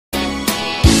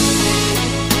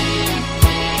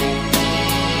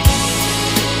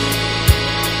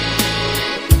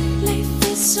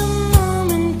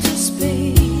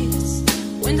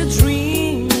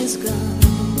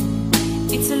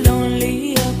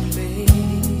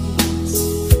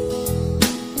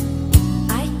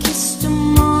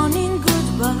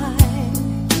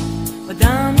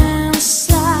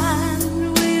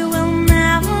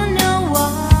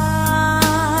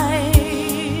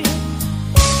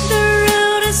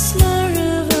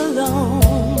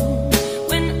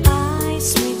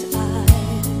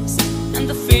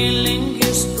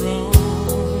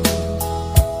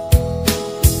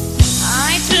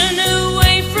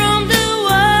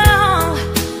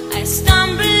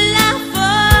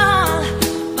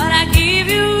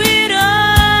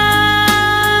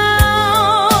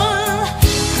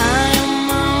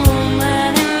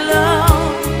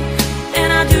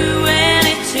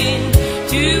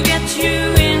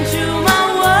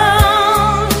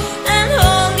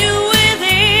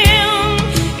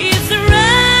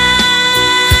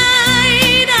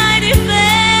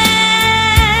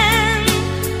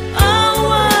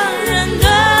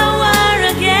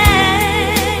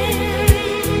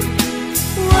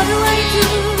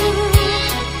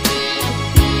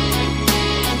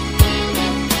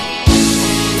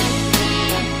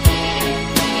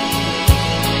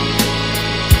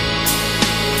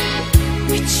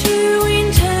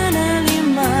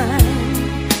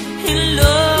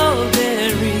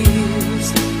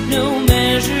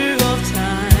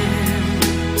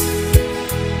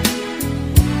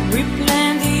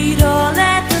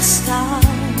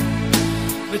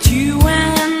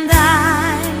and I,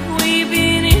 we've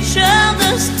been each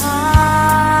other's heart.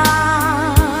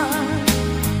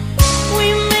 We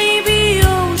may be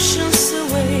oceans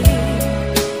away.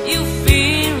 You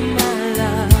feel my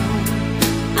love,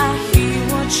 I hear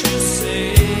what you say.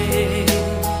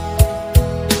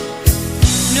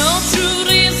 No truth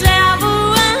is ever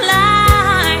a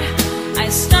lie. I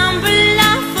stumble,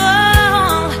 I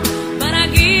fall, but I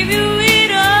give you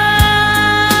it all.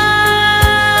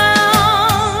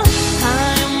 I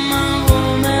am a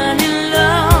woman in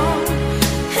love,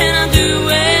 and I'll do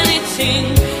anything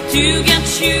to get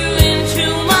you